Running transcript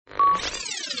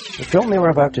The film you are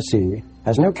about to see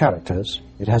has no characters,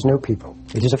 it has no people.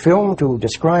 It is a film to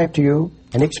describe to you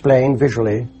and explain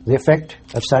visually the effect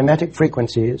of cymatic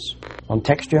frequencies on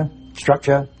texture,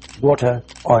 structure, water,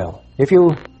 oil. If you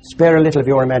spare a little of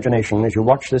your imagination as you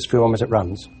watch this film as it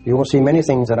runs, you will see many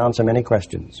things that answer many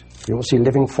questions. You will see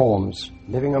living forms,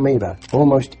 living amoeba,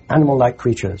 almost animal-like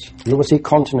creatures. You will see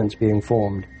continents being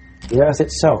formed, the Earth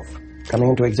itself coming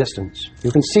into existence.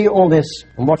 You can see all this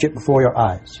and watch it before your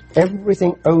eyes.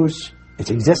 Everything owes its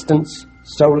existence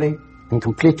solely and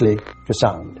completely to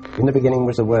sound. In the beginning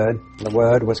was the Word, and the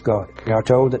Word was God. We are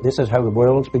told that this is how the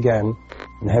worlds began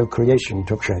and how creation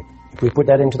took shape. If we put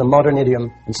that into the modern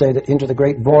idiom and say that into the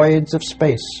great voids of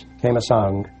space came a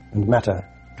sound and matter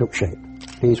took shape.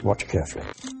 Please watch carefully.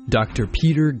 Dr.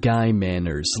 Peter Guy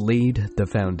Manners laid the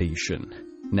foundation.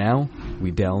 Now we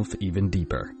delve even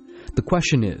deeper. The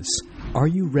question is, are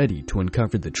you ready to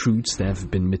uncover the truths that have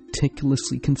been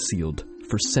meticulously concealed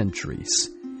for centuries?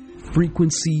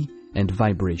 Frequency and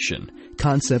vibration,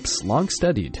 concepts long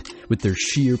studied, with their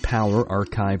sheer power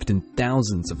archived in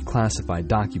thousands of classified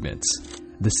documents.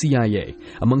 The CIA,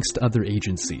 amongst other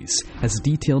agencies, has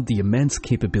detailed the immense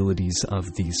capabilities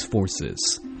of these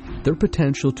forces. Their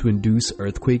potential to induce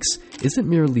earthquakes isn't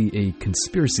merely a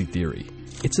conspiracy theory.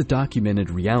 It's a documented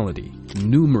reality.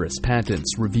 Numerous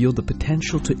patents reveal the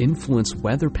potential to influence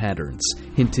weather patterns,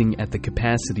 hinting at the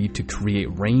capacity to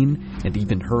create rain and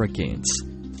even hurricanes.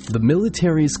 The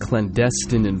military's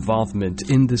clandestine involvement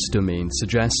in this domain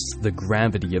suggests the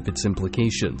gravity of its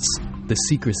implications. The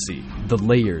secrecy, the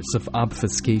layers of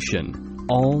obfuscation,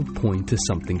 all point to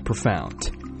something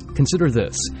profound. Consider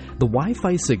this: the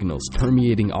Wi-Fi signals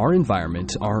permeating our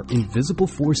environment are invisible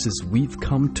forces we've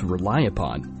come to rely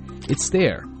upon. It's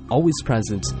there, always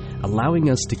present, allowing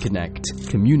us to connect,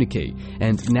 communicate,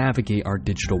 and navigate our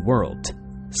digital world.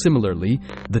 Similarly,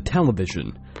 the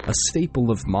television, a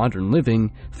staple of modern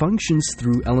living, functions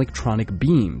through electronic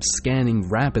beams scanning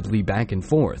rapidly back and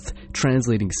forth,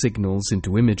 translating signals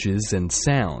into images and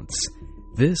sounds.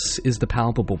 This is the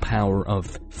palpable power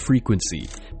of frequency,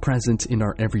 present in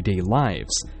our everyday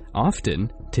lives,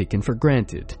 often taken for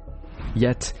granted.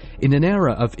 Yet, in an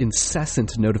era of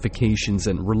incessant notifications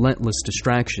and relentless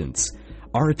distractions,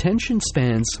 our attention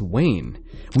spans wane.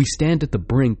 We stand at the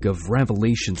brink of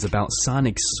revelations about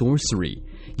sonic sorcery,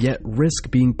 yet risk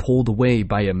being pulled away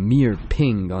by a mere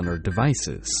ping on our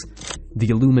devices. The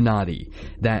Illuminati,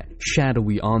 that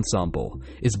shadowy ensemble,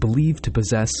 is believed to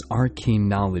possess arcane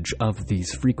knowledge of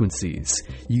these frequencies,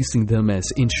 using them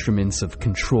as instruments of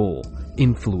control,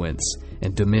 influence,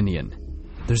 and dominion.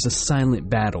 There's a silent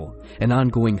battle, an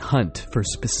ongoing hunt for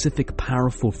specific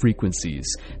powerful frequencies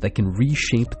that can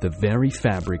reshape the very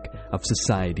fabric of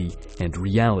society and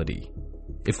reality.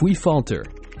 If we falter,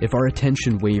 if our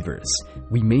attention wavers,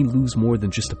 we may lose more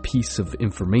than just a piece of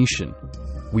information.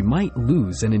 We might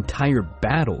lose an entire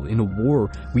battle in a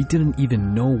war we didn't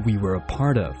even know we were a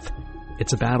part of.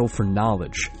 It's a battle for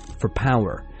knowledge, for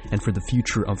power, and for the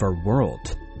future of our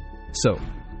world. So,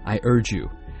 I urge you,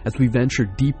 as we venture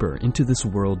deeper into this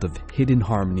world of hidden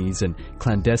harmonies and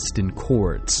clandestine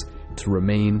chords, to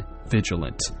remain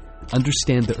vigilant.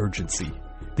 Understand the urgency.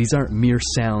 These aren't mere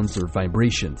sounds or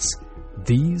vibrations.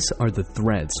 These are the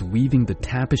threads weaving the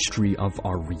tapestry of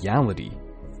our reality.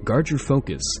 Guard your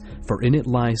focus, for in it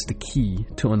lies the key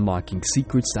to unlocking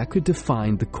secrets that could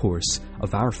define the course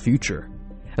of our future.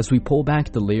 As we pull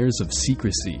back the layers of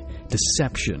secrecy,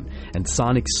 deception, and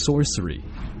sonic sorcery,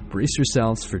 brace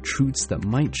yourselves for truths that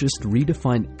might just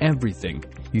redefine everything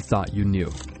you thought you knew.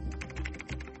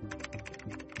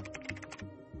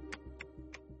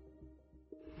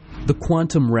 The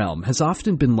quantum realm has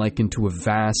often been likened to a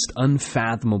vast,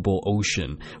 unfathomable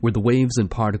ocean where the waves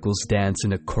and particles dance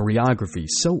in a choreography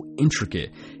so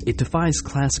intricate it defies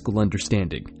classical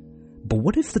understanding. But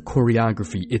what if the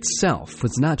choreography itself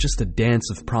was not just a dance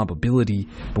of probability,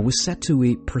 but was set to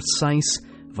a precise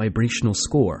vibrational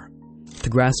score? To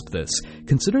grasp this,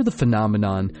 consider the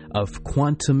phenomenon of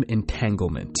quantum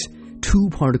entanglement. Two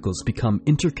particles become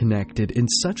interconnected in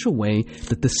such a way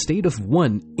that the state of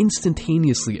one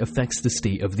instantaneously affects the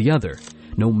state of the other,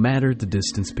 no matter the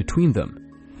distance between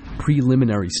them.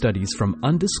 Preliminary studies from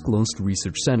undisclosed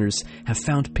research centers have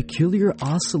found peculiar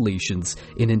oscillations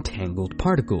in entangled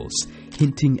particles,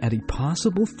 hinting at a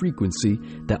possible frequency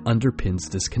that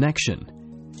underpins this connection.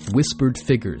 Whispered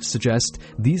figures suggest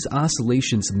these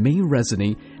oscillations may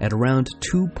resonate at around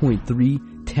 2.3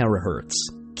 terahertz.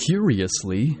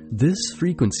 Curiously, this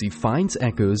frequency finds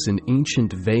echoes in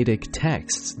ancient Vedic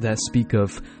texts that speak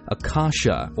of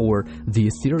Akasha, or the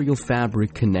ethereal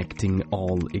fabric connecting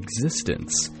all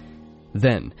existence.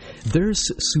 Then, there's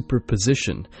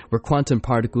superposition, where quantum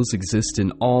particles exist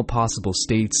in all possible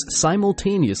states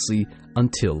simultaneously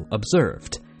until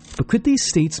observed. But could these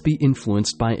states be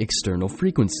influenced by external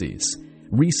frequencies?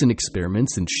 Recent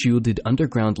experiments in shielded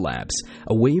underground labs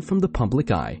away from the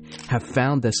public eye have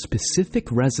found that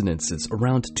specific resonances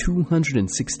around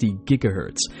 260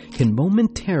 gigahertz can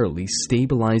momentarily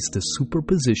stabilize the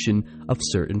superposition of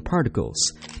certain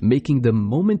particles, making them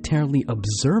momentarily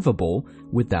observable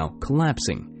without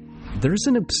collapsing. There's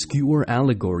an obscure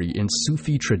allegory in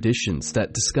Sufi traditions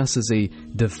that discusses a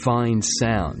divine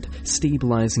sound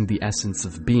stabilizing the essence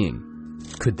of being.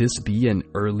 Could this be an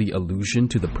early allusion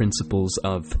to the principles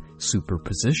of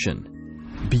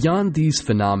superposition? Beyond these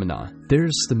phenomena,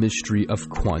 there's the mystery of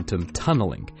quantum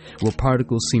tunneling, where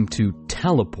particles seem to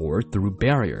teleport through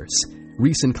barriers.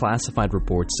 Recent classified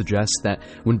reports suggest that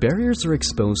when barriers are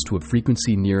exposed to a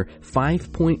frequency near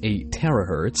 5.8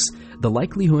 terahertz, the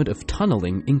likelihood of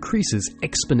tunneling increases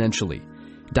exponentially.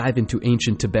 Dive into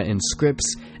ancient Tibetan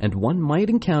scripts, and one might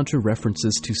encounter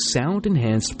references to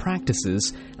sound-enhanced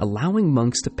practices allowing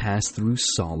monks to pass through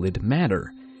solid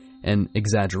matter, an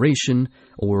exaggeration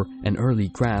or an early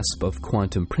grasp of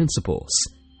quantum principles.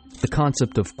 The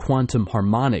concept of quantum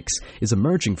harmonics is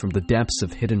emerging from the depths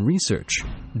of hidden research.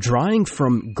 Drawing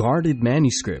from guarded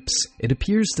manuscripts, it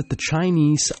appears that the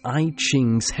Chinese I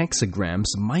Ching's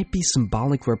hexagrams might be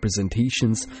symbolic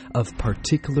representations of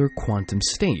particular quantum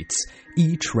states,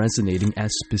 each resonating at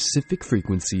specific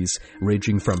frequencies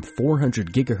ranging from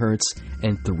 400 gigahertz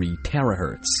and 3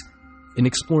 terahertz. In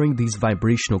exploring these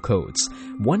vibrational codes,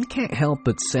 one can't help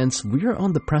but sense we're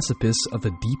on the precipice of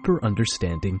a deeper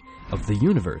understanding of the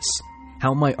universe.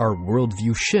 How might our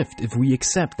worldview shift if we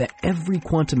accept that every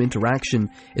quantum interaction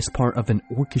is part of an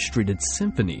orchestrated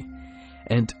symphony?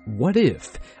 And what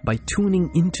if, by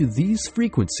tuning into these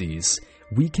frequencies,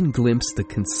 we can glimpse the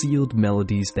concealed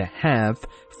melodies that have,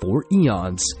 for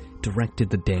eons, directed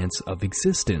the dance of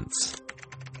existence?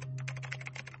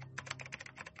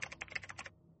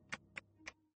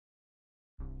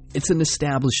 It's an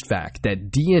established fact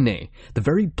that DNA, the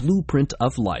very blueprint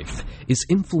of life, is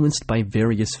influenced by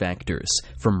various factors,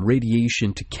 from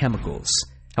radiation to chemicals.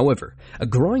 However, a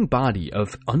growing body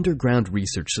of underground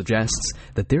research suggests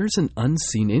that there's an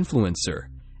unseen influencer,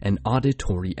 an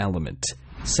auditory element,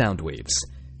 sound waves.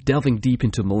 Delving deep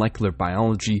into molecular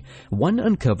biology, one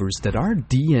uncovers that our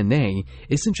DNA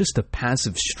isn't just a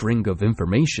passive string of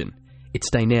information. It's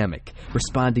dynamic,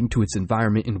 responding to its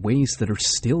environment in ways that are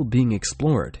still being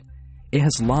explored. It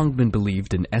has long been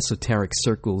believed in esoteric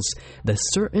circles that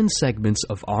certain segments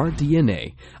of our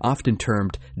DNA, often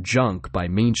termed junk by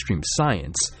mainstream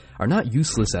science, are not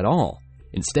useless at all.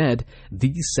 Instead,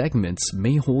 these segments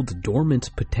may hold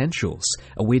dormant potentials,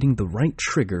 awaiting the right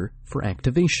trigger for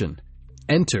activation.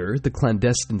 Enter the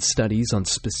clandestine studies on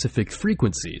specific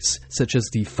frequencies, such as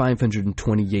the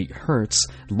 528 Hz,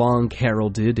 long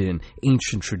heralded in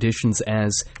ancient traditions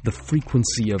as the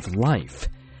frequency of life.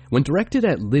 When directed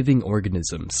at living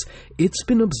organisms, it's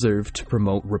been observed to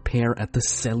promote repair at the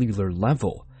cellular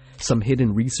level. Some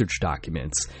hidden research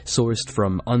documents, sourced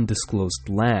from undisclosed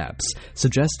labs,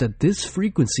 suggest that this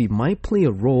frequency might play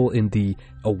a role in the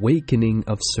awakening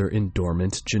of certain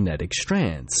dormant genetic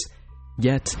strands.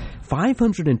 Yet,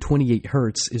 528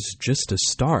 Hz is just a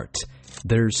start.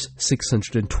 There's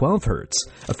 612 Hz,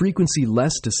 a frequency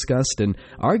less discussed and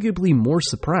arguably more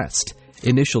suppressed.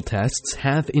 Initial tests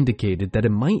have indicated that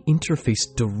it might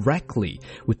interface directly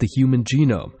with the human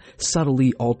genome,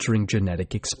 subtly altering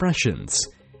genetic expressions.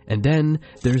 And then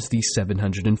there's the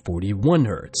 741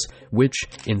 Hz, which,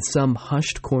 in some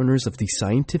hushed corners of the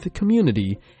scientific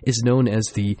community, is known as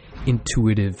the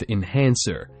intuitive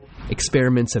enhancer.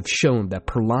 Experiments have shown that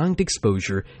prolonged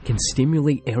exposure can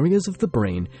stimulate areas of the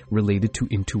brain related to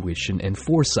intuition and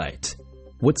foresight.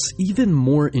 What's even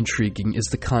more intriguing is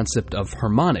the concept of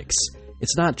harmonics.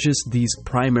 It's not just these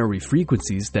primary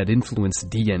frequencies that influence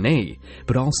DNA,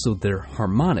 but also their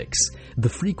harmonics, the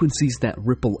frequencies that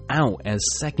ripple out as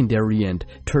secondary and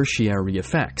tertiary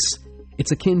effects.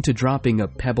 It's akin to dropping a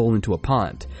pebble into a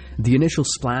pond. The initial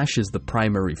splash is the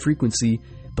primary frequency,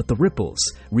 but the ripples,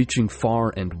 reaching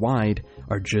far and wide,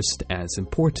 are just as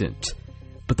important.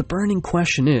 But the burning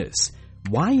question is,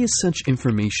 why is such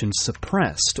information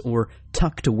suppressed or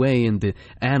tucked away in the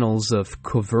annals of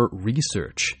covert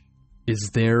research?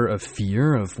 Is there a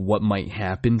fear of what might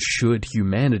happen should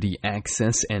humanity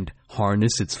access and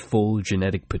harness its full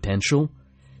genetic potential?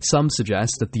 Some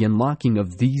suggest that the unlocking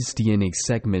of these DNA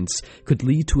segments could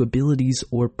lead to abilities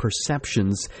or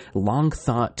perceptions long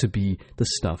thought to be the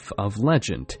stuff of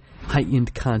legend,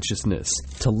 heightened consciousness,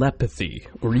 telepathy,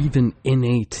 or even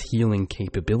innate healing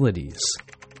capabilities.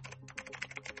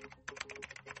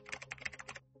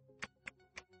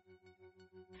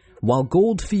 While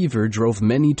gold fever drove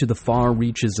many to the far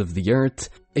reaches of the earth,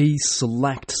 a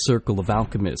select circle of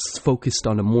alchemists focused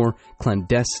on a more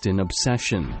clandestine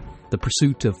obsession: the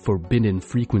pursuit of forbidden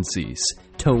frequencies,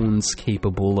 tones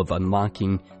capable of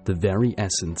unlocking the very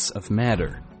essence of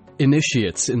matter.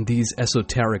 Initiates in these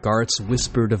esoteric arts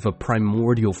whispered of a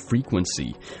primordial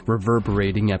frequency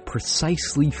reverberating at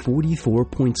precisely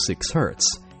 44.6 Hz.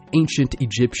 Ancient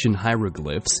Egyptian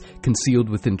hieroglyphs, concealed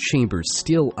within chambers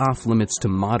still off-limits to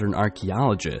modern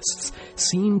archaeologists,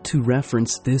 seem to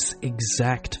reference this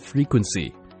exact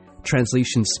frequency.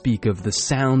 Translations speak of the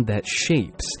sound that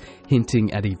shapes,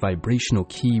 hinting at a vibrational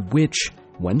key which,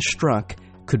 when struck,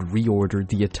 could reorder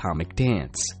the atomic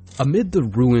dance. Amid the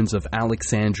ruins of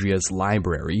Alexandria's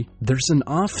library, there's an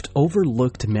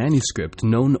oft-overlooked manuscript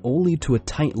known only to a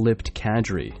tight-lipped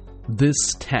cadre.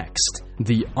 This text,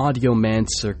 the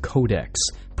Audiomancer Codex,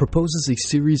 proposes a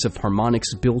series of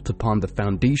harmonics built upon the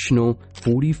foundational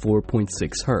 44.6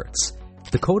 Hz.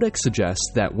 The Codex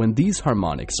suggests that when these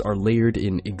harmonics are layered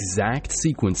in exact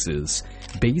sequences,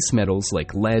 base metals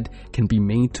like lead can be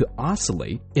made to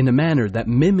oscillate in a manner that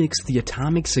mimics the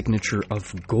atomic signature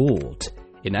of gold.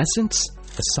 In essence,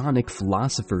 a sonic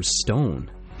philosopher's stone.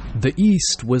 The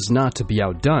East was not to be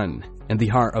outdone. In the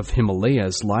heart of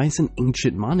Himalayas lies an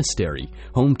ancient monastery,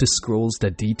 home to scrolls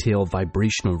that detail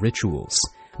vibrational rituals.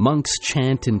 Monks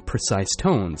chant in precise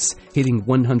tones, hitting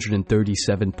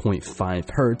 137.5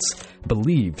 Hz,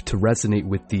 believed to resonate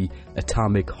with the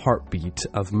atomic heartbeat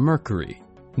of Mercury.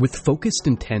 With focused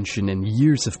intention and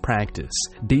years of practice,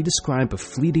 they describe a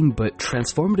fleeting but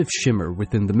transformative shimmer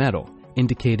within the metal,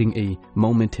 indicating a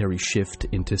momentary shift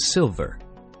into silver.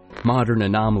 Modern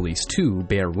anomalies, too,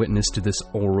 bear witness to this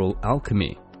oral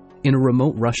alchemy. In a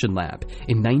remote Russian lab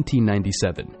in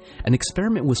 1997, an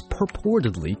experiment was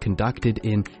purportedly conducted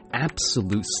in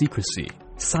absolute secrecy.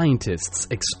 Scientists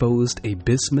exposed a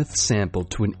bismuth sample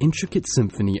to an intricate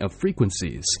symphony of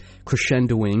frequencies,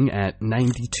 crescendoing at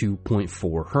 92.4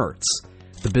 Hz.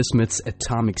 The bismuth's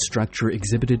atomic structure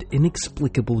exhibited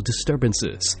inexplicable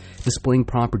disturbances, displaying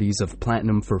properties of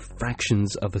platinum for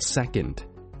fractions of a second.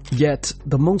 Yet,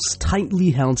 the most tightly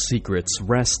held secrets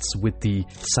rests with the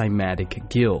Cymatic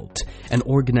Guild, an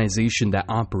organization that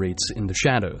operates in the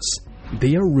shadows.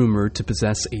 They are rumored to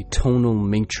possess a tonal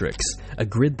matrix, a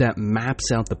grid that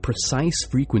maps out the precise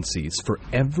frequencies for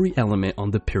every element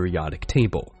on the periodic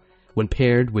table. When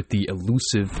paired with the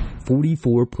elusive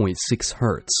 44.6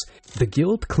 Hz, the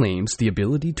Guild claims the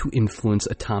ability to influence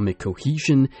atomic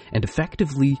cohesion and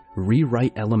effectively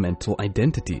rewrite elemental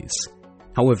identities.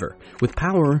 However, with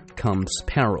power comes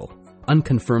peril.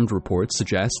 Unconfirmed reports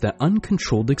suggest that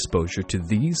uncontrolled exposure to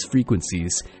these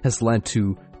frequencies has led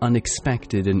to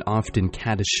unexpected and often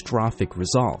catastrophic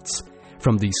results.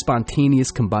 From the spontaneous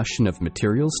combustion of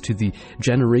materials to the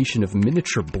generation of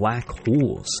miniature black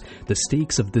holes, the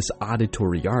stakes of this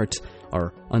auditory art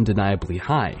are undeniably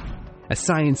high. As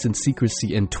science and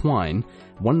secrecy entwine,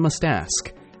 one must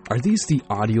ask, are these the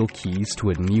audio keys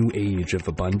to a new age of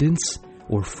abundance?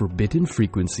 Or forbidden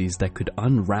frequencies that could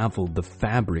unravel the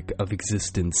fabric of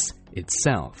existence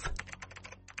itself?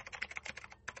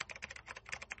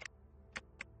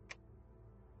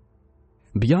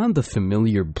 Beyond the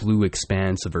familiar blue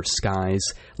expanse of our skies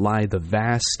lie the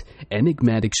vast,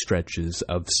 enigmatic stretches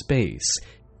of space,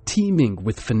 teeming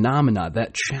with phenomena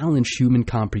that challenge human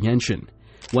comprehension.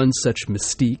 One such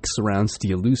mystique surrounds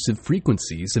the elusive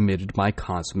frequencies emitted by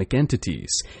cosmic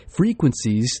entities,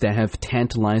 frequencies that have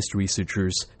tantalized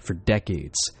researchers for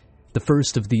decades. The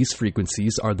first of these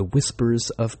frequencies are the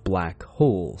whispers of black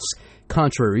holes.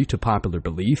 Contrary to popular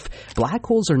belief, black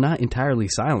holes are not entirely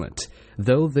silent.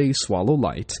 Though they swallow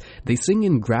light, they sing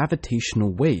in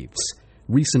gravitational waves.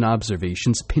 Recent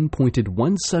observations pinpointed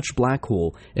one such black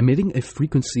hole emitting a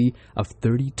frequency of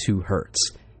 32 Hz.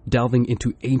 Delving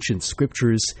into ancient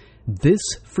scriptures, this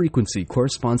frequency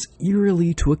corresponds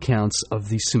eerily to accounts of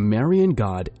the Sumerian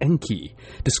god Enki,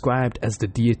 described as the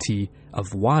deity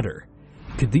of water.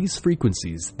 Could these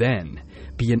frequencies, then,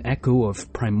 be an echo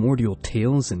of primordial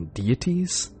tales and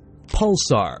deities?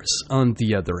 Pulsars, on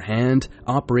the other hand,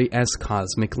 operate as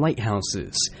cosmic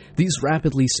lighthouses. These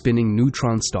rapidly spinning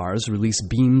neutron stars release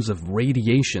beams of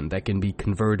radiation that can be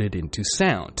converted into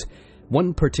sound.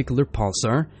 One particular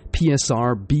pulsar,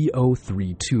 PSR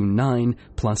B0329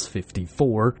 plus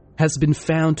 54, has been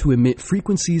found to emit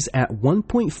frequencies at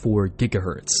 1.4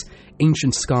 GHz.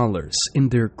 Ancient scholars, in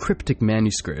their cryptic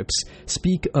manuscripts,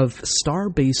 speak of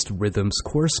star-based rhythms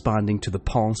corresponding to the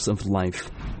pulse of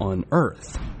life on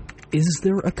Earth. Is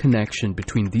there a connection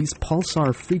between these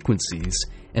pulsar frequencies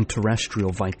and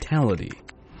terrestrial vitality?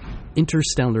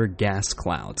 Interstellar gas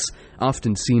clouds,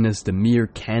 often seen as the mere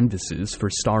canvases for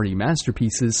starry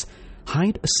masterpieces,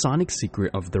 hide a sonic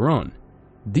secret of their own.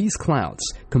 These clouds,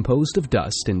 composed of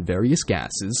dust and various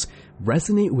gases,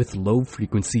 resonate with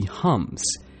low-frequency hums.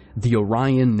 The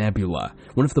Orion Nebula,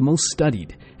 one of the most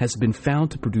studied, has been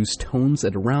found to produce tones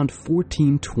at around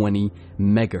 1420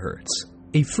 MHz,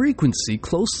 a frequency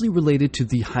closely related to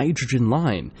the hydrogen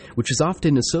line, which is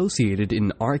often associated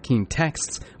in arcane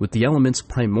texts with the element's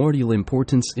primordial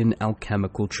importance in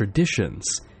alchemical traditions.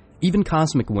 Even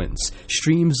cosmic winds,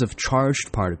 streams of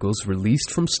charged particles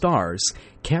released from stars,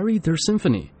 carry their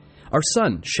symphony. Our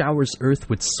sun showers Earth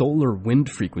with solar wind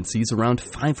frequencies around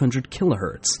 500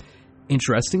 kHz.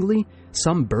 Interestingly,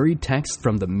 some buried texts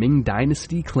from the Ming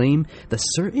Dynasty claim that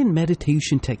certain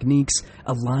meditation techniques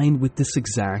align with this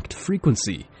exact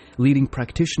frequency, leading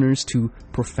practitioners to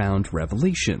profound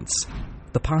revelations.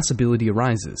 The possibility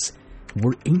arises,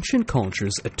 were ancient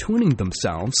cultures attuning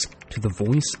themselves to the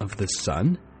voice of the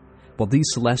sun? While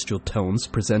these celestial tones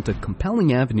present a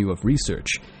compelling avenue of research,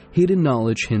 hidden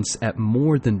knowledge hints at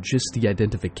more than just the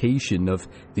identification of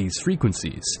these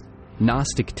frequencies.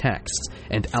 Gnostic texts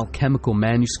and alchemical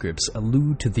manuscripts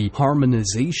allude to the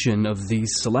harmonization of these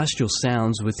celestial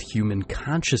sounds with human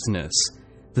consciousness.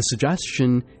 The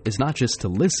suggestion is not just to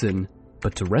listen,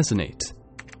 but to resonate.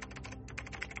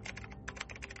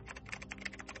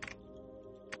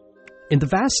 In the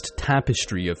vast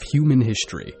tapestry of human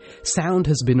history, sound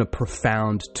has been a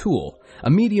profound tool,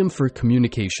 a medium for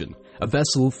communication, a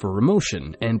vessel for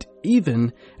emotion, and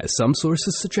even, as some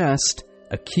sources suggest,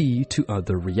 a key to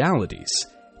other realities.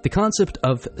 The concept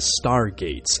of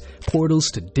stargates, portals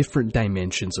to different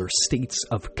dimensions or states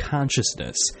of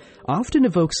consciousness, often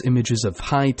evokes images of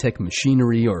high-tech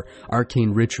machinery or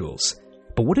arcane rituals.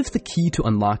 But what if the key to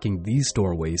unlocking these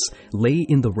doorways lay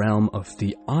in the realm of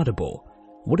the audible?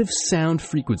 What if sound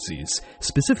frequencies,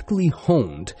 specifically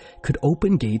honed, could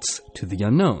open gates to the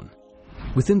unknown?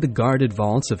 Within the guarded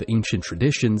vaults of ancient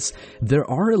traditions, there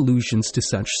are allusions to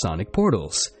such sonic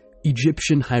portals.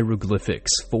 Egyptian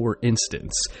hieroglyphics, for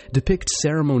instance, depict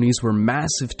ceremonies where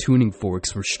massive tuning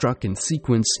forks were struck in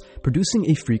sequence, producing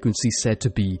a frequency said to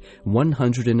be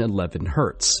 111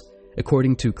 Hz.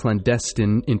 According to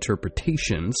clandestine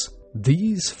interpretations,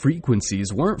 these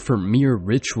frequencies weren't for mere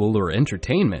ritual or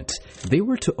entertainment. They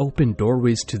were to open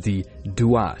doorways to the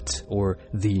Duat, or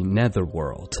the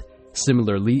netherworld.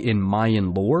 Similarly, in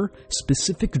Mayan lore,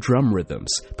 specific drum rhythms,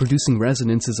 producing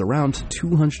resonances around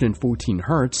 214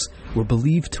 Hz, were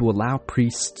believed to allow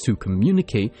priests to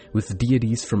communicate with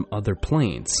deities from other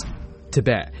planes.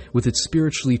 Tibet, with its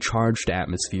spiritually charged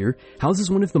atmosphere, houses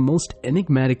one of the most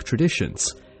enigmatic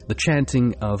traditions, the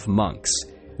chanting of monks.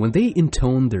 When they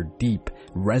intone their deep,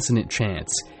 resonant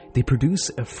chants, they produce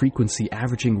a frequency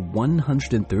averaging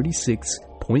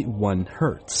 136.1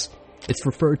 Hz. It's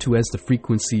referred to as the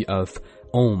frequency of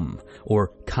Om, or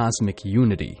cosmic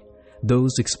unity.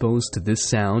 Those exposed to this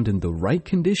sound in the right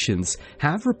conditions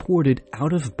have reported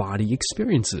out-of-body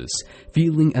experiences,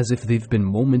 feeling as if they've been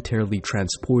momentarily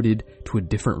transported to a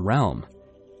different realm.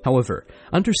 However,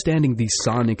 understanding these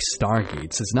sonic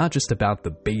stargates is not just about the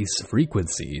base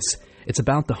frequencies, it's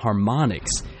about the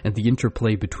harmonics and the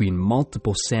interplay between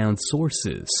multiple sound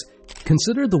sources.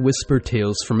 Consider the whisper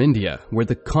tales from India, where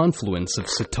the confluence of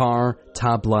sitar,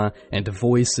 tabla, and a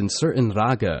voice in certain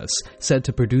ragas, said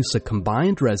to produce a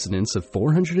combined resonance of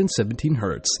 417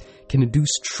 Hz, can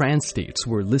induce trance states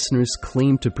where listeners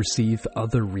claim to perceive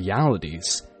other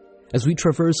realities. As we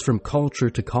traverse from culture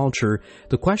to culture,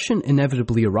 the question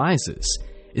inevitably arises,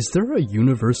 is there a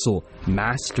universal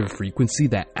master frequency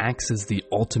that acts as the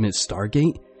ultimate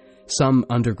stargate? Some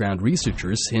underground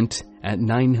researchers hint at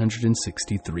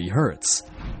 963 Hz.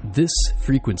 This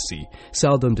frequency,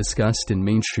 seldom discussed in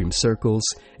mainstream circles,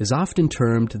 is often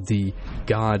termed the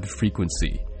God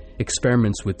frequency.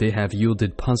 Experiments with it have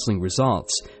yielded puzzling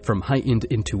results, from heightened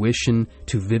intuition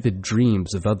to vivid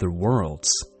dreams of other worlds.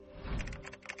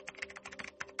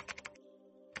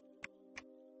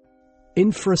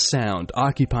 Infrasound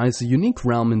occupies a unique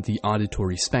realm in the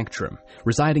auditory spectrum,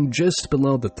 residing just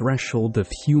below the threshold of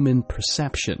human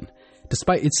perception.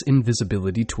 Despite its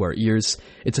invisibility to our ears,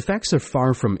 its effects are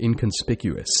far from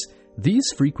inconspicuous.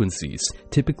 These frequencies,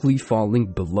 typically falling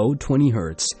below 20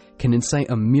 Hz, can incite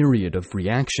a myriad of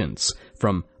reactions,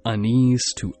 from unease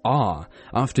to awe,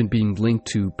 often being linked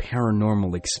to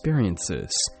paranormal experiences.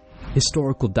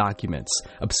 Historical documents,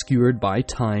 obscured by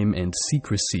time and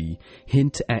secrecy,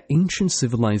 hint at ancient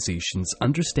civilizations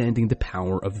understanding the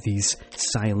power of these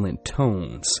silent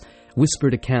tones.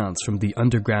 Whispered accounts from the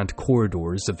underground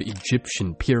corridors of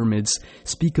Egyptian pyramids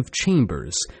speak of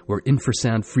chambers where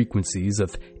infrasound frequencies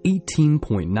of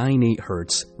 18.98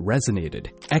 Hz resonated,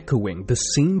 echoing the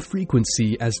same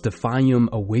frequency as the Fayum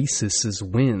oasis's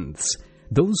winds.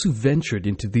 Those who ventured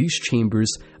into these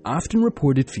chambers often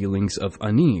reported feelings of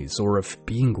unease or of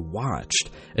being watched,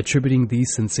 attributing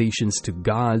these sensations to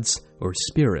gods or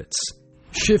spirits.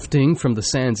 Shifting from the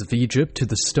sands of Egypt to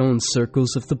the stone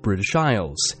circles of the British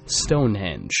Isles,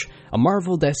 Stonehenge, a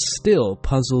marvel that still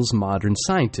puzzles modern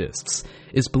scientists,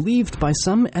 is believed by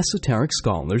some esoteric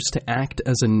scholars to act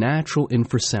as a natural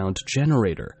infrasound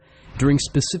generator. During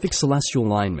specific celestial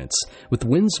alignments, with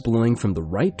winds blowing from the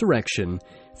right direction,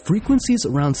 frequencies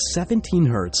around 17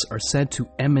 Hz are said to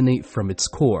emanate from its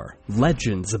core.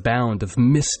 Legends abound of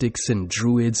mystics and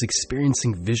druids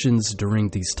experiencing visions during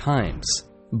these times.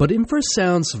 But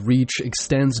infrasound's reach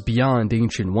extends beyond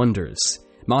ancient wonders.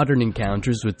 Modern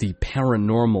encounters with the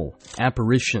paranormal,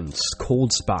 apparitions,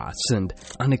 cold spots, and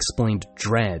unexplained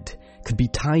dread could be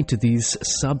tied to these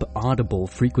subaudible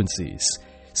frequencies.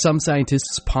 Some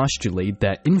scientists postulate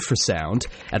that infrasound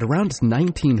at around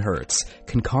 19 Hz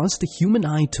can cause the human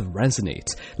eye to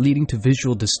resonate, leading to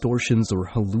visual distortions or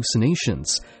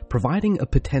hallucinations, providing a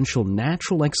potential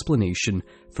natural explanation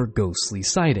for ghostly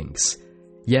sightings.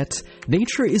 Yet,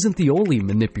 nature isn't the only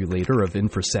manipulator of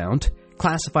infrasound.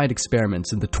 Classified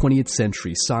experiments in the 20th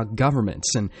century saw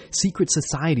governments and secret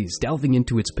societies delving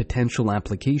into its potential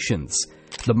applications.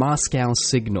 The Moscow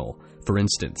signal, for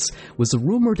instance, was a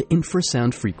rumored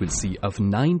infrasound frequency of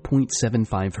 9.75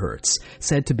 Hz,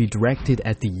 said to be directed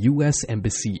at the U.S.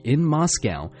 Embassy in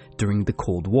Moscow during the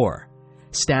Cold War.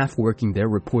 Staff working there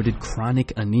reported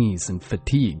chronic unease and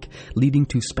fatigue, leading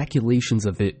to speculations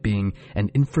of it being an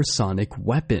infrasonic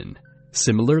weapon.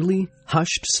 Similarly,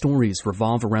 hushed stories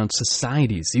revolve around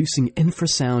societies using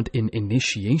infrasound in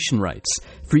initiation rites.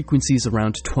 Frequencies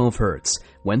around 12 Hz,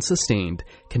 when sustained,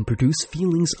 can produce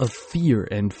feelings of fear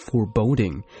and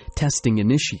foreboding, testing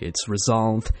initiates'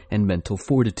 resolve and mental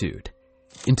fortitude.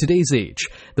 In today's age,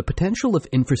 the potential of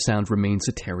infrasound remains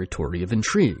a territory of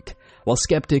intrigue. While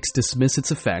skeptics dismiss its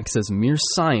effects as mere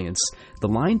science, the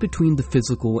line between the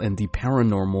physical and the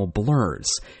paranormal blurs,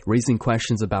 raising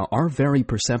questions about our very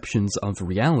perceptions of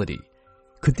reality.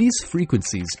 Could these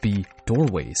frequencies be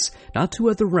doorways, not to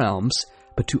other realms,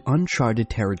 but to uncharted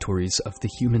territories of the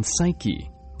human psyche?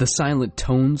 The silent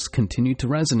tones continue to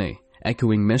resonate,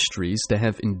 echoing mysteries that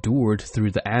have endured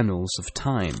through the annals of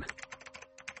time.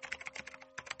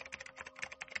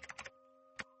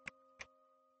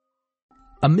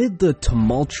 Amid the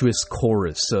tumultuous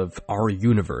chorus of our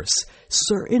universe,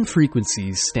 certain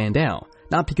frequencies stand out,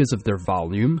 not because of their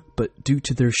volume, but due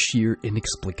to their sheer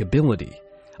inexplicability.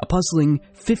 A puzzling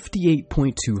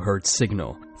 58.2 Hz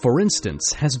signal, for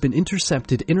instance, has been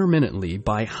intercepted intermittently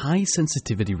by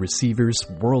high-sensitivity receivers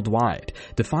worldwide,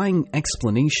 defying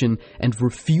explanation and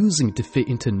refusing to fit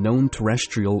into known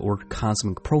terrestrial or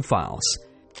cosmic profiles.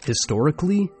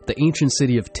 Historically, the ancient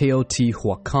city of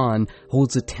Teotihuacan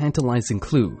holds a tantalizing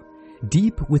clue.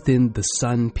 Deep within the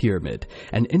Sun Pyramid,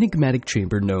 an enigmatic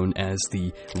chamber known as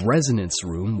the Resonance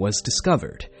Room was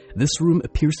discovered. This room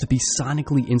appears to be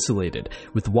sonically insulated,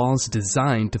 with walls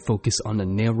designed to focus on a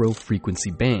narrow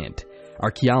frequency band.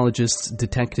 Archaeologists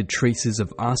detected traces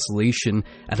of oscillation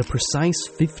at a precise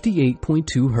 58.2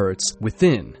 Hz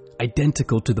within,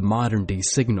 identical to the modern-day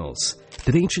signals.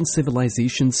 Did ancient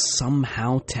civilizations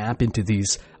somehow tap into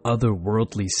these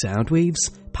otherworldly sound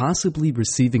waves, possibly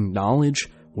receiving knowledge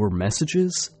or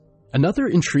messages? Another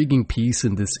intriguing piece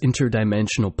in this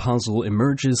interdimensional puzzle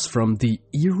emerges from the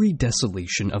eerie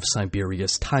desolation of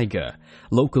Siberia's taiga.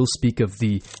 Locals speak of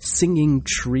the singing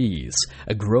trees,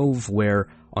 a grove where,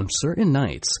 on certain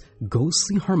nights,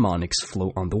 ghostly harmonics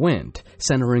float on the wind,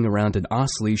 centering around an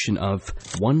oscillation of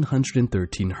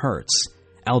 113 Hz.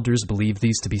 Elders believe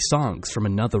these to be songs from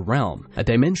another realm, a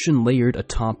dimension layered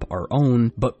atop our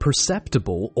own, but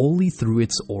perceptible only through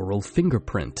its aural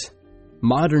fingerprint.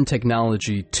 Modern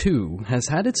technology, too, has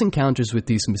had its encounters with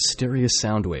these mysterious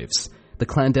sound waves. The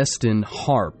clandestine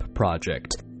HAARP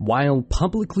project, while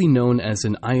publicly known as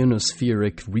an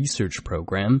ionospheric research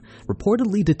program,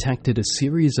 reportedly detected a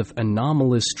series of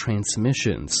anomalous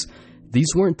transmissions.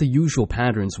 These weren't the usual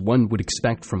patterns one would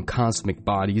expect from cosmic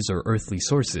bodies or earthly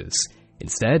sources.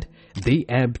 Instead, they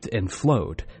ebbed and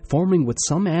flowed, forming what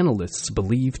some analysts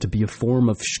believe to be a form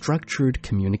of structured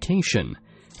communication,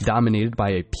 dominated by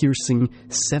a piercing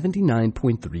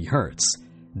 79.3 Hz.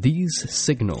 These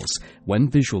signals, when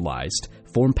visualized,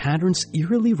 form patterns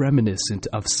eerily reminiscent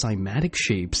of cymatic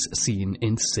shapes seen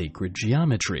in sacred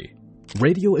geometry.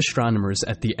 Radio astronomers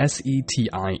at the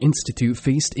SETI Institute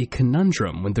faced a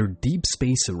conundrum when their deep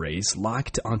space arrays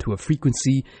locked onto a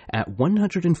frequency at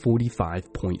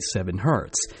 145.7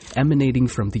 Hz, emanating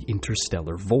from the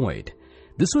interstellar void.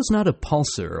 This was not a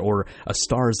pulsar or a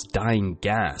star's dying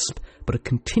gasp, but a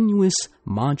continuous,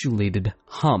 modulated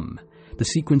hum. The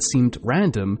sequence seemed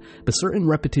random, but certain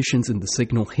repetitions in the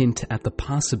signal hint at the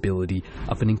possibility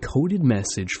of an encoded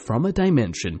message from a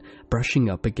dimension brushing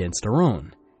up against our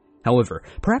own. However,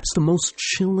 perhaps the most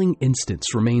chilling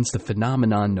instance remains the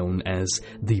phenomenon known as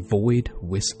the Void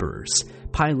Whisperers.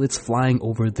 Pilots flying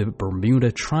over the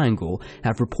Bermuda Triangle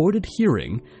have reported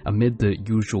hearing, amid the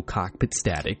usual cockpit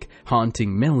static,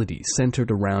 haunting melodies centered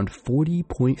around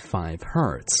 40.5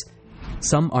 Hz.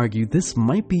 Some argue this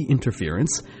might be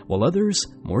interference, while others,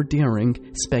 more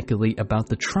daring, speculate about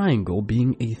the triangle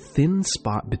being a thin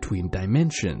spot between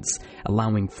dimensions,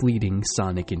 allowing fleeting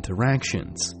sonic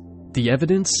interactions. The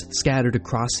evidence, scattered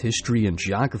across history and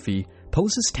geography,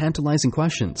 poses tantalizing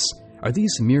questions. Are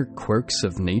these mere quirks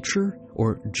of nature,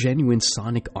 or genuine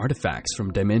sonic artifacts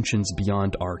from dimensions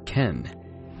beyond our ken?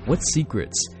 What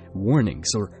secrets,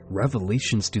 warnings, or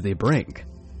revelations do they bring?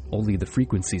 Only the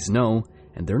frequencies know,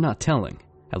 and they're not telling,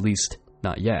 at least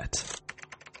not yet.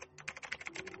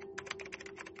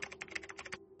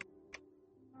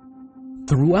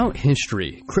 Throughout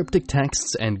history, cryptic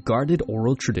texts and guarded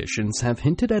oral traditions have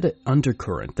hinted at an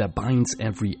undercurrent that binds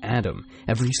every atom,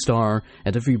 every star,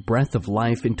 and every breath of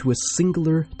life into a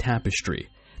singular tapestry.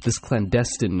 This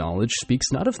clandestine knowledge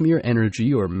speaks not of mere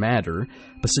energy or matter,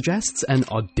 but suggests an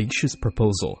audacious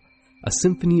proposal, a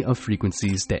symphony of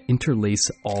frequencies that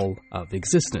interlace all of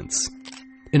existence.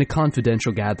 In a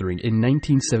confidential gathering in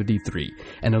 1973,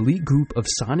 an elite group of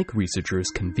sonic researchers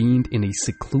convened in a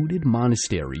secluded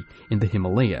monastery in the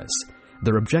Himalayas.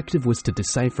 Their objective was to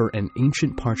decipher an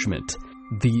ancient parchment,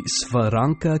 the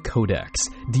Svaranka Codex,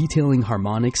 detailing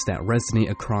harmonics that resonate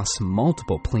across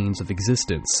multiple planes of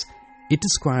existence. It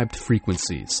described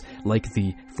frequencies, like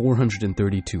the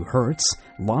 432 Hz,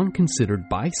 long considered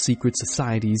by secret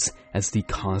societies as the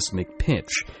cosmic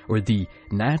pitch, or the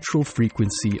natural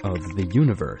frequency of the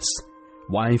universe.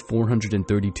 Why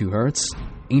 432 Hz?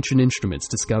 Ancient instruments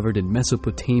discovered in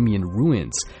Mesopotamian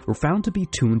ruins were found to be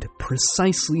tuned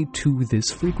precisely to this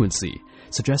frequency,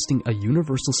 suggesting a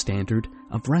universal standard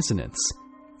of resonance.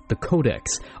 The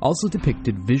Codex also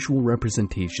depicted visual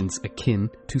representations akin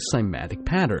to cymatic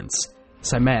patterns.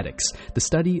 Cymatics, the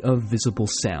study of visible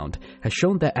sound, has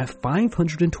shown that at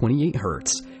 528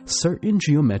 Hz, certain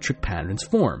geometric patterns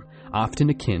form, often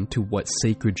akin to what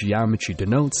sacred geometry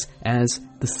denotes as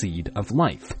the seed of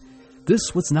life.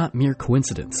 This was not mere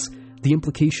coincidence. The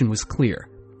implication was clear.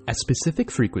 At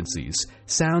specific frequencies,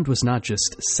 sound was not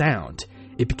just sound.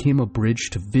 It became a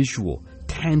bridge to visual,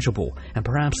 tangible, and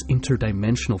perhaps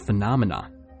interdimensional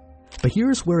phenomena. But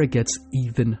here's where it gets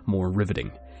even more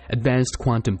riveting. Advanced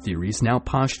quantum theories now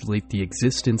postulate the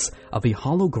existence of a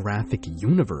holographic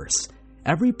universe.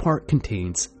 Every part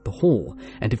contains the whole,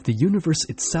 and if the universe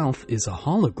itself is a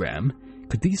hologram,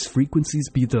 could these frequencies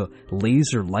be the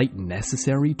laser light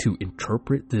necessary to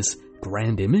interpret this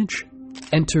grand image?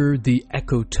 Enter the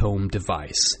Echotome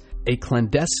device, a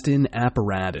clandestine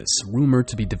apparatus rumored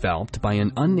to be developed by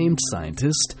an unnamed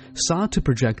scientist sought to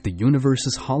project the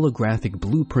universe's holographic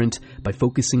blueprint by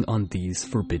focusing on these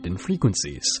forbidden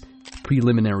frequencies.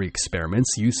 Preliminary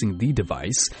experiments using the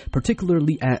device,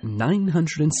 particularly at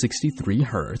 963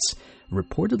 Hz,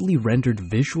 reportedly rendered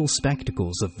visual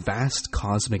spectacles of vast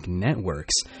cosmic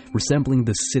networks resembling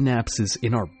the synapses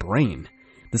in our brain.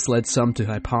 This led some to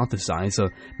hypothesize a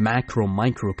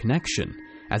macro-micro connection,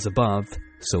 as above,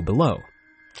 so below.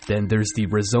 Then there's the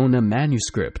Rezona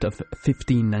manuscript of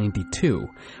 1592,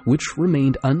 which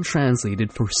remained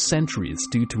untranslated for centuries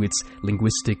due to its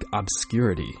linguistic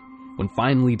obscurity. When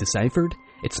finally deciphered,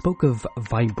 it spoke of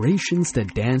vibrations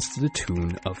that danced to the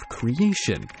tune of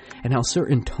creation, and how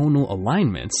certain tonal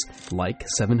alignments, like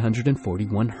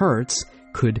 741 Hz,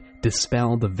 could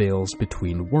dispel the veils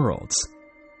between worlds.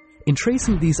 In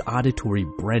tracing these auditory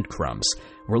breadcrumbs,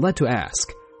 we're led to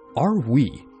ask, are we,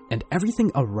 and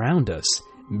everything around us,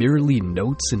 merely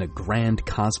notes in a grand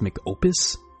cosmic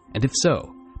opus? And if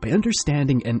so, by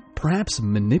understanding and perhaps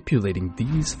manipulating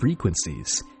these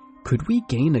frequencies, could we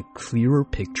gain a clearer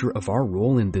picture of our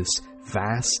role in this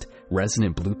vast,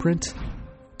 resonant blueprint?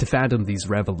 To fathom these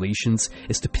revelations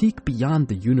is to peek beyond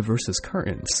the universe's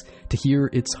curtains, to hear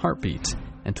its heartbeat,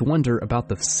 and to wonder about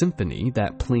the symphony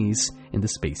that plays in the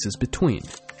spaces between.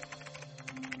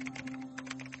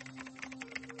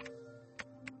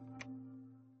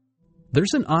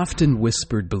 There's an often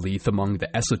whispered belief among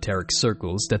the esoteric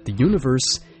circles that the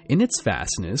universe in its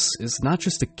vastness, is not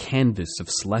just a canvas of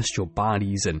celestial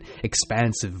bodies and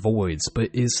expansive voids, but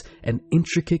is an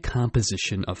intricate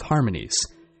composition of harmonies.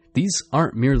 These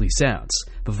aren't merely sounds,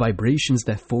 but vibrations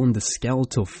that form the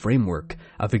skeletal framework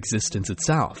of existence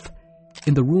itself.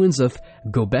 In the ruins of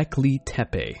Göbekli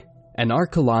Tepe, an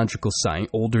archaeological site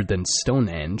older than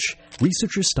Stonehenge,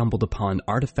 researchers stumbled upon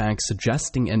artifacts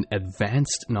suggesting an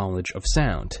advanced knowledge of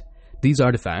sound. These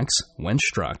artifacts, when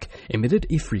struck, emitted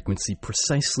a frequency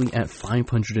precisely at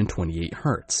 528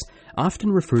 Hz,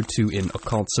 often referred to in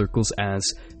occult circles as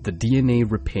the DNA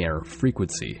repair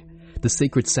frequency. The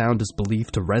sacred sound is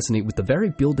believed to resonate with the very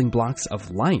building blocks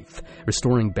of life,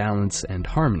 restoring balance and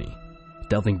harmony.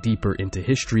 Delving deeper into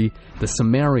history, the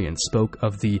Sumerians spoke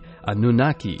of the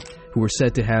Anunnaki, who were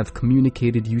said to have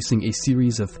communicated using a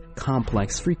series of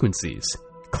complex frequencies.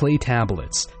 Clay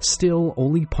tablets, still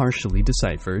only partially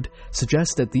deciphered,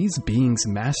 suggest that these beings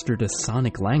mastered a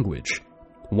sonic language.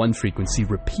 One frequency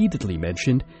repeatedly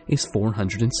mentioned is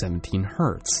 417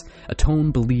 Hz, a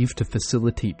tone believed to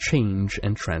facilitate change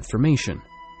and transformation.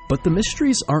 But the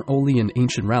mysteries aren't only in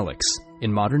ancient relics.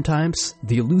 In modern times,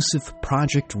 the elusive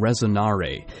Project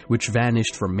Resonare, which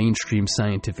vanished from mainstream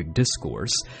scientific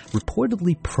discourse,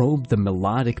 reportedly probed the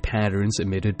melodic patterns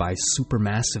emitted by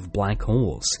supermassive black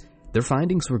holes. Their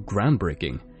findings were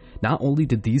groundbreaking. Not only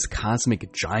did these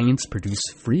cosmic giants produce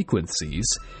frequencies,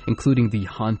 including the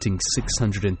haunting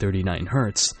 639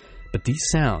 Hz, but these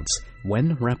sounds,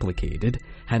 when replicated,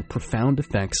 had profound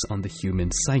effects on the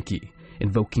human psyche,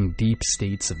 invoking deep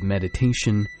states of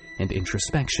meditation and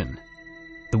introspection.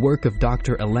 The work of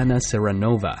Dr. Elena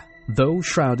Seranova, though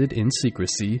shrouded in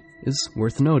secrecy, is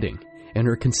worth noting. In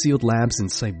her concealed labs in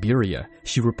Siberia,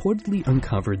 she reportedly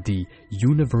uncovered the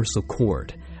universal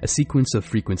chord, a sequence of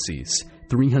frequencies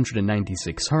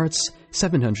 396 Hz,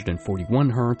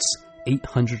 741 Hz,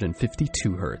 852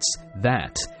 Hz,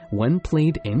 that, when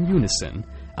played in unison,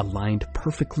 aligned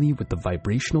perfectly with the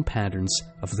vibrational patterns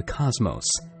of the cosmos.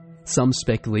 Some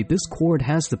speculate this chord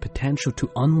has the potential to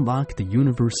unlock the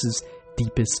universe's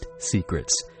deepest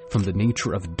secrets, from the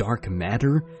nature of dark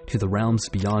matter to the realms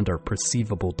beyond our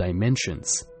perceivable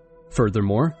dimensions.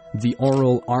 Furthermore, the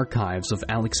Oral Archives of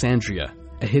Alexandria,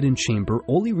 a hidden chamber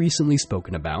only recently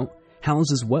spoken about,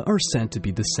 houses what are said to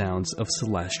be the sounds of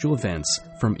celestial events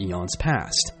from eons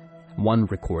past. One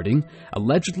recording,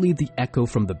 allegedly the echo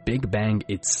from the Big Bang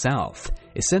itself,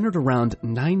 is centered around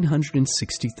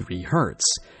 963 Hz,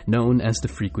 known as the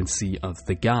frequency of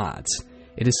the gods.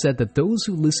 It is said that those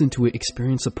who listen to it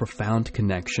experience a profound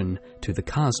connection to the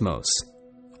cosmos.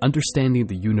 Understanding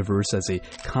the universe as a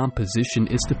composition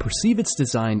is to perceive its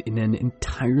design in an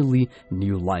entirely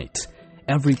new light.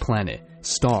 Every planet,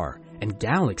 star, and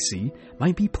galaxy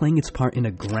might be playing its part in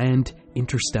a grand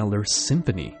interstellar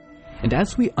symphony. And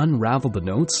as we unravel the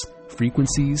notes,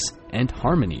 frequencies, and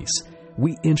harmonies,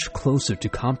 we inch closer to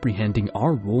comprehending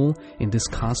our role in this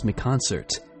cosmic concert.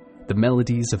 The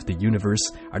melodies of the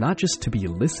universe are not just to be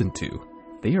listened to,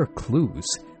 they are clues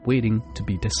waiting to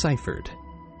be deciphered.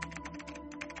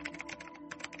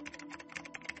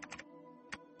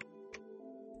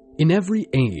 In every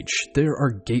age, there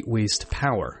are gateways to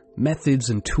power, methods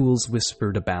and tools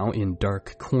whispered about in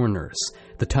dark corners,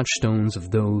 the touchstones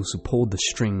of those who pulled the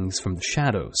strings from the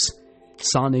shadows.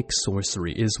 Sonic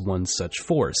sorcery is one such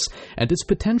force, and its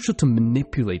potential to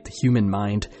manipulate the human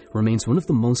mind remains one of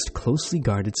the most closely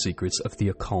guarded secrets of the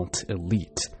occult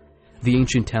elite. The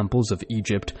ancient temples of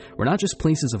Egypt were not just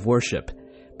places of worship.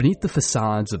 Beneath the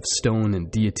facades of stone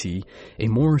and deity, a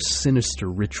more sinister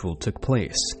ritual took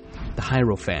place. The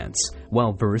Hierophants,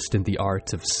 well versed in the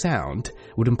art of sound,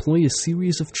 would employ a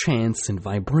series of chants and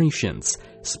vibrations,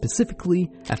 specifically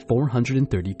at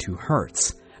 432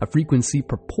 Hz, a frequency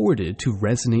purported to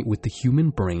resonate with the human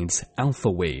brain's alpha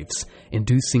waves,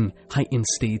 inducing heightened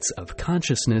states of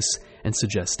consciousness and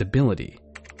suggestibility.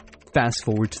 Fast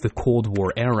forward to the Cold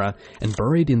War era, and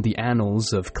buried in the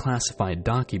annals of classified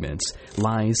documents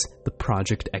lies the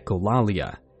Project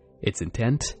Echolalia. Its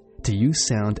intent? To use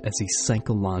sound as a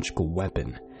psychological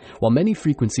weapon. While many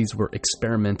frequencies were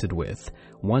experimented with,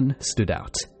 one stood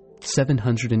out: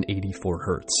 784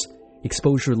 Hz.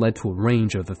 Exposure led to a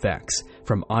range of effects,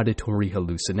 from auditory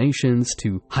hallucinations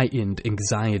to heightened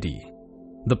anxiety.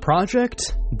 The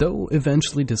project, though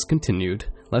eventually discontinued,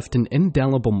 left an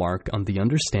indelible mark on the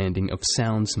understanding of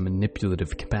sound's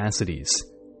manipulative capacities.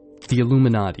 The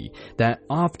Illuminati, that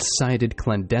oft-cited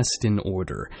clandestine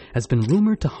order, has been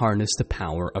rumored to harness the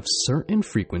power of certain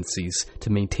frequencies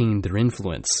to maintain their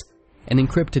influence. An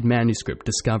encrypted manuscript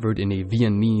discovered in a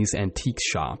Viennese antique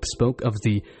shop spoke of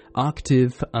the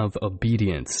octave of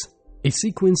obedience. A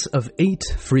sequence of 8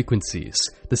 frequencies,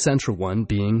 the central one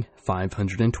being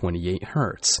 528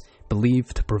 Hz,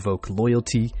 believed to provoke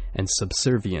loyalty and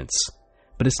subservience.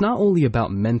 But it's not only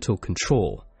about mental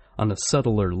control. On a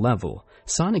subtler level,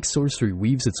 sonic sorcery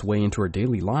weaves its way into our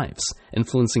daily lives,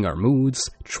 influencing our moods,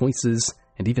 choices,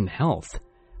 and even health.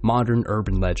 Modern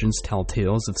urban legends tell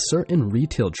tales of certain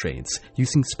retail chains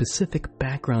using specific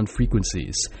background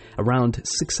frequencies, around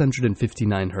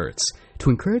 659 Hz,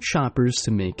 to encourage shoppers to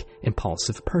make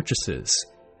impulsive purchases.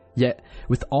 Yet,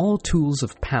 with all tools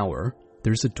of power,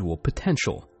 there's a dual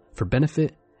potential, for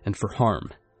benefit and for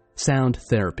harm. Sound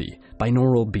therapy,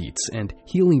 binaural beats, and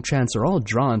healing chants are all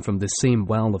drawn from the same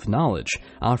well of knowledge,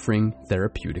 offering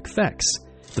therapeutic effects.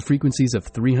 The frequencies of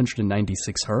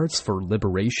 396 Hz for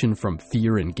liberation from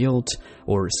fear and guilt,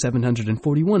 or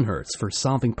 741 Hz for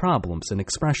solving problems and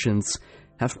expressions,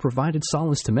 have provided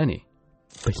solace to many.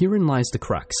 But herein lies the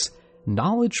crux.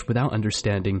 Knowledge without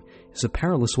understanding is a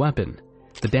perilous weapon.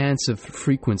 The dance of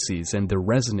frequencies and their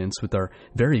resonance with our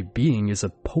very being is a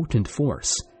potent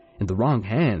force. In the wrong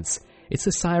hands, it's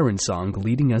a siren song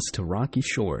leading us to rocky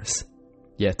shores.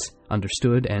 Yet,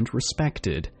 understood and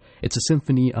respected, it's a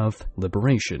symphony of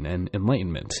liberation and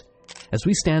enlightenment. As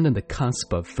we stand on the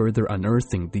cusp of further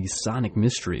unearthing these sonic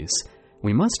mysteries,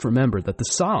 we must remember that the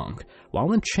song,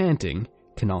 while enchanting,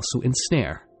 can also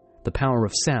ensnare. The power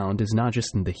of sound is not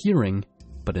just in the hearing,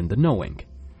 but in the knowing.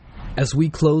 As we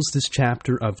close this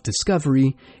chapter of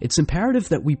discovery, it's imperative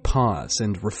that we pause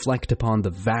and reflect upon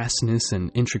the vastness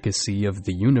and intricacy of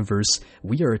the universe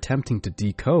we are attempting to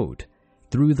decode.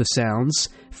 Through the sounds,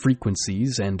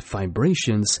 frequencies, and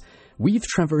vibrations, we've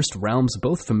traversed realms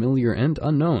both familiar and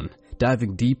unknown,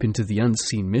 diving deep into the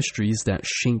unseen mysteries that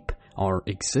shape our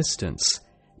existence.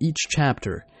 Each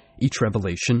chapter, each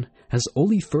revelation, has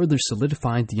only further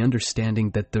solidified the understanding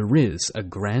that there is a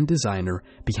grand designer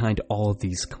behind all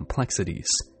these complexities,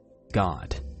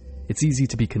 God. It's easy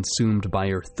to be consumed by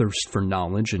our thirst for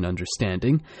knowledge and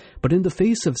understanding, but in the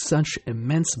face of such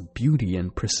immense beauty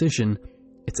and precision,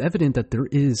 it's evident that there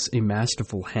is a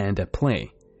masterful hand at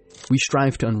play. We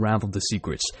strive to unravel the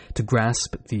secrets, to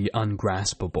grasp the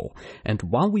ungraspable, and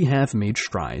while we have made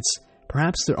strides,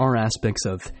 perhaps there are aspects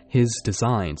of His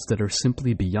designs that are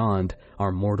simply beyond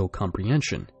our mortal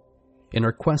comprehension. In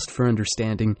our quest for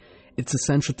understanding, it's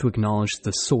essential to acknowledge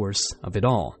the source of it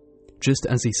all. Just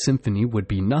as a symphony would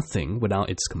be nothing without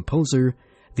its composer,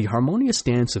 the harmonious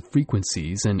dance of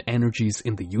frequencies and energies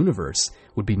in the universe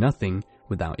would be nothing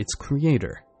without its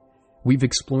creator. We've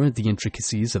explored the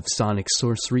intricacies of sonic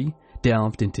sorcery,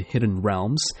 delved into hidden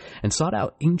realms, and sought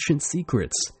out ancient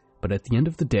secrets, but at the end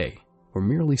of the day, we're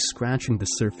merely scratching the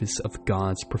surface of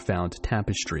God's profound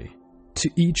tapestry. To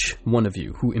each one of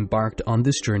you who embarked on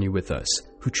this journey with us,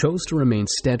 who chose to remain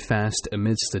steadfast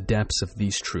amidst the depths of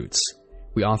these truths,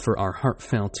 we offer our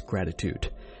heartfelt gratitude.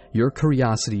 Your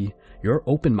curiosity, your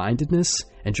open-mindedness,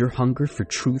 and your hunger for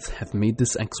truth have made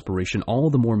this exploration all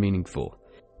the more meaningful.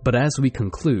 But as we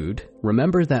conclude,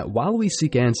 remember that while we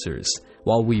seek answers,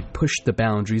 while we push the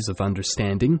boundaries of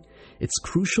understanding, it's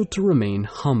crucial to remain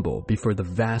humble before the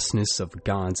vastness of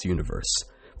God's universe.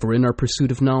 For in our pursuit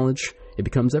of knowledge, it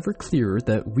becomes ever clearer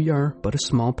that we are but a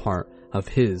small part of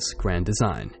His grand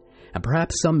design. And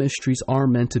perhaps some mysteries are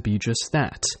meant to be just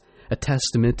that, a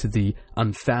testament to the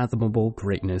unfathomable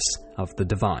greatness of the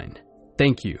divine.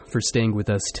 Thank you for staying with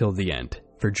us till the end,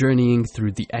 for journeying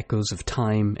through the echoes of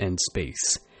time and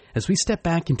space. As we step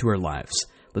back into our lives,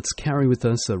 let's carry with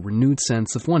us a renewed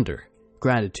sense of wonder,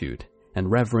 gratitude,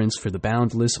 and reverence for the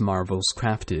boundless marvels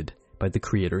crafted by the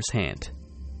Creator's hand.